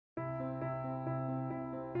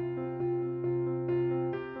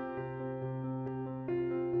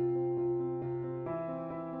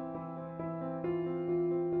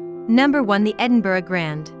Number 1. The Edinburgh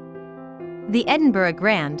Grand. The Edinburgh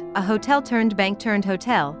Grand, a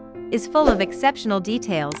hotel-turned-bank-turned-hotel, is full of exceptional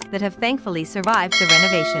details that have thankfully survived the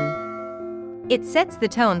renovation. It sets the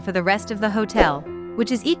tone for the rest of the hotel,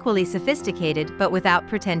 which is equally sophisticated but without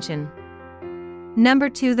pretension. Number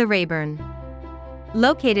 2. The Raeburn.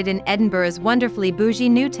 Located in Edinburgh's wonderfully bougie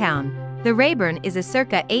new town, the Raeburn is a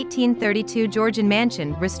circa 1832 Georgian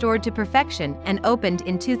mansion restored to perfection and opened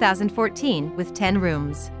in 2014 with 10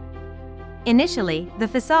 rooms. Initially, the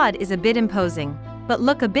facade is a bit imposing, but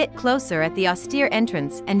look a bit closer at the austere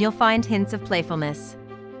entrance and you'll find hints of playfulness.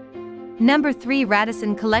 Number 3.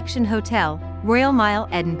 Radisson Collection Hotel, Royal Mile,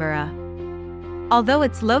 Edinburgh. Although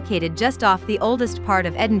it's located just off the oldest part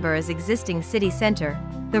of Edinburgh's existing city centre,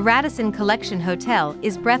 the Radisson Collection Hotel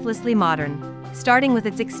is breathlessly modern, starting with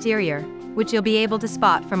its exterior, which you'll be able to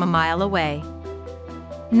spot from a mile away.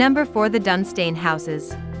 Number 4. The Dunstane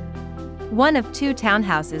Houses. One of 2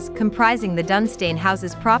 townhouses comprising the Dunstane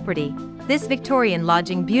Houses property, this Victorian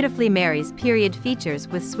lodging beautifully marries period features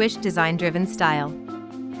with Swiss design-driven style.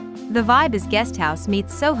 The vibe is guesthouse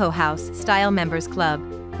meets Soho House-style members club,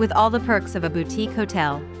 with all the perks of a boutique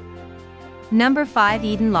hotel. Number 5.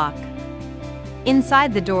 Eden Loch.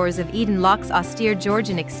 Inside the doors of Eden Loch's austere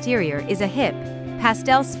Georgian exterior is a hip,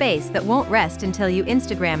 pastel space that won't rest until you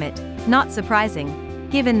Instagram it, not surprising,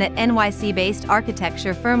 given that NYC-based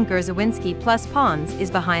architecture firm Gerzowinski Plus Pons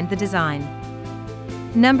is behind the design.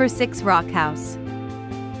 Number 6. Rock House.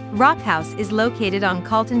 Rock House is located on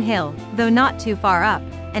Calton Hill, though not too far up,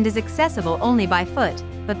 and is accessible only by foot,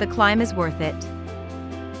 but the climb is worth it.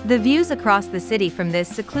 The views across the city from this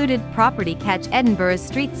secluded property catch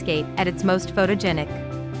Edinburgh's streetscape at its most photogenic.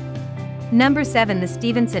 Number 7. The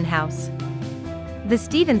Stevenson House. The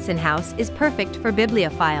Stevenson House is perfect for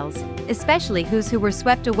bibliophiles, especially those who were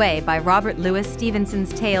swept away by Robert Louis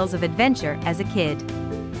Stevenson's tales of adventure as a kid.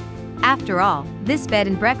 After all, this bed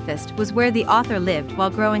and breakfast was where the author lived while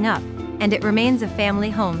growing up, and it remains a family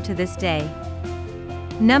home to this day.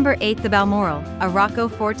 Number 8. The Balmoral, a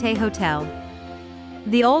Rocco-Forte hotel.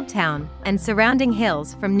 The Old Town and surrounding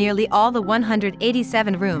hills from nearly all the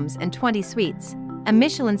 187 rooms and 20 suites, a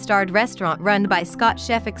Michelin-starred restaurant run by Scotch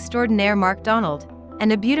chef extraordinaire Mark Donald,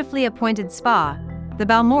 and a beautifully appointed spa, the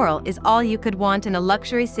Balmoral is all you could want in a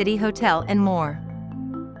luxury city hotel and more.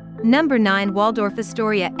 Number 9. Waldorf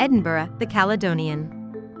Astoria, Edinburgh, the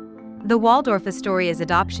Caledonian. The Waldorf Astoria's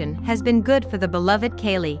adoption has been good for the beloved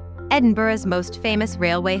Cayley, Edinburgh's most famous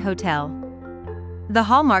railway hotel. The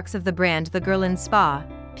hallmarks of the brand, the Girland Spa,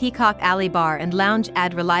 Peacock Alley Bar and Lounge,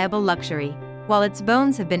 add reliable luxury, while its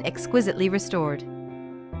bones have been exquisitely restored.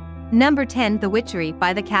 Number 10. The Witchery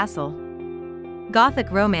by the Castle.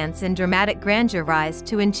 Gothic romance and dramatic grandeur rise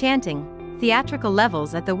to enchanting, theatrical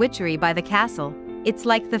levels at the Witchery by the Castle. It's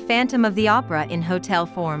like the Phantom of the Opera in hotel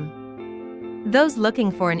form. Those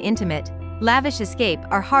looking for an intimate, lavish escape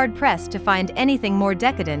are hard-pressed to find anything more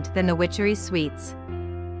decadent than the Witchery suites.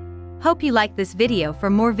 Hope you liked this video. For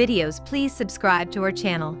more videos, please subscribe to our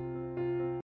channel.